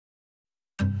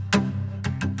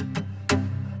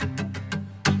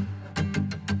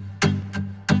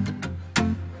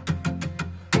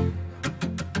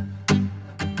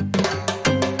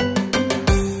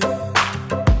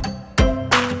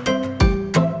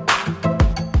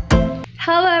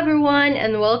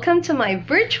welcome to my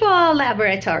virtual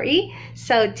laboratory.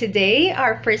 So today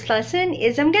our first lesson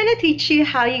is I'm going to teach you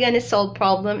how you're going to solve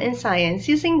problem in science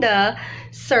using the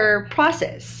CER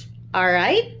process.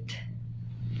 Alright?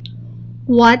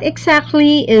 What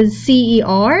exactly is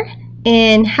CER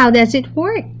and how does it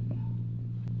work?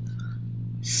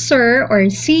 CER or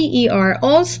CER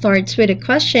all starts with a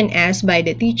question asked by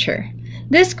the teacher.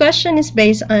 This question is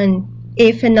based on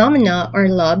a phenomena or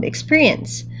lab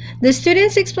experience. The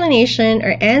student's explanation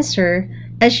or answer,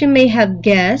 as you may have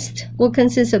guessed, will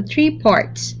consist of three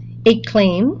parts: a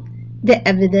claim, the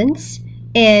evidence,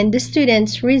 and the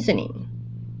student's reasoning.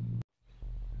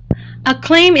 A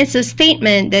claim is a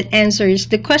statement that answers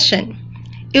the question.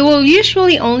 It will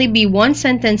usually only be one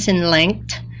sentence in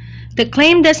length. The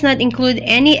claim does not include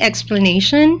any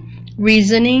explanation,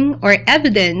 reasoning, or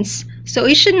evidence, so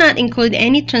it should not include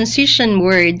any transition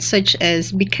words such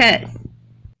as because.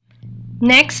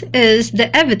 Next is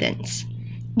the evidence.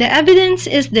 The evidence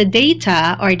is the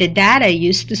data or the data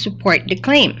used to support the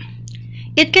claim.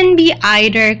 It can be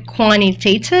either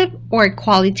quantitative or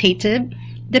qualitative,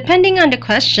 depending on the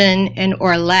question and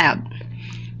or lab.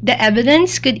 The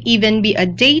evidence could even be a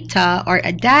data or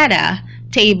a data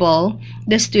table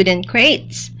the student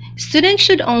creates. Students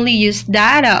should only use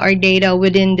data or data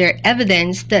within their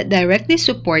evidence that directly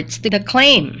supports the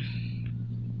claim.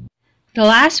 The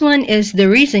last one is the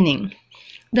reasoning.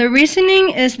 The reasoning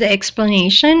is the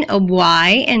explanation of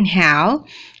why and how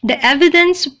the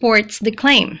evidence supports the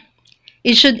claim.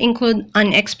 It should include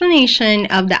an explanation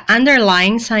of the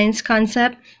underlying science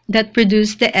concept that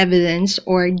produced the evidence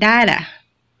or data.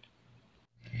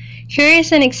 Here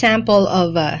is an example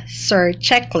of a CER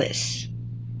checklist.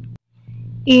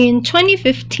 In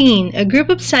 2015, a group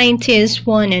of scientists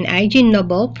won an Ig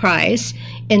Nobel Prize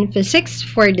in physics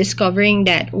for discovering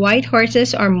that white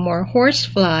horses are more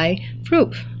horsefly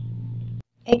proof.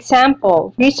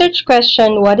 Example, research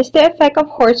question: what is the effect of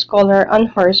horse color on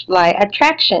horsefly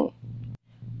attraction?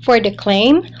 For the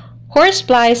claim,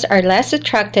 horseflies are less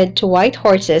attracted to white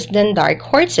horses than dark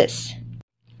horses.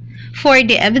 For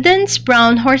the evidence,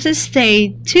 brown horses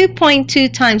stay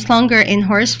 2.2 times longer in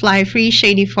horsefly-free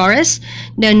shady forests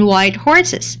than white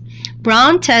horses.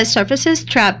 Brown test surfaces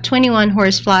trap 21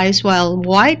 horseflies, while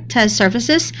white test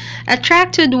surfaces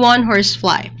attracted 1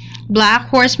 horsefly. Black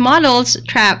horse models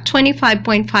trap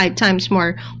 25.5 times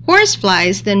more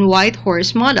horseflies than white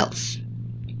horse models.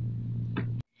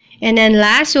 And then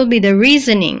last will be the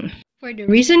reasoning. For the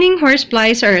reasoning,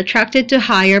 horseflies are attracted to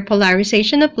higher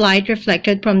polarization of light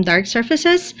reflected from dark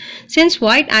surfaces. Since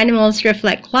white animals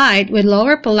reflect light with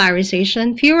lower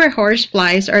polarization, fewer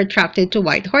horseflies are attracted to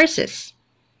white horses.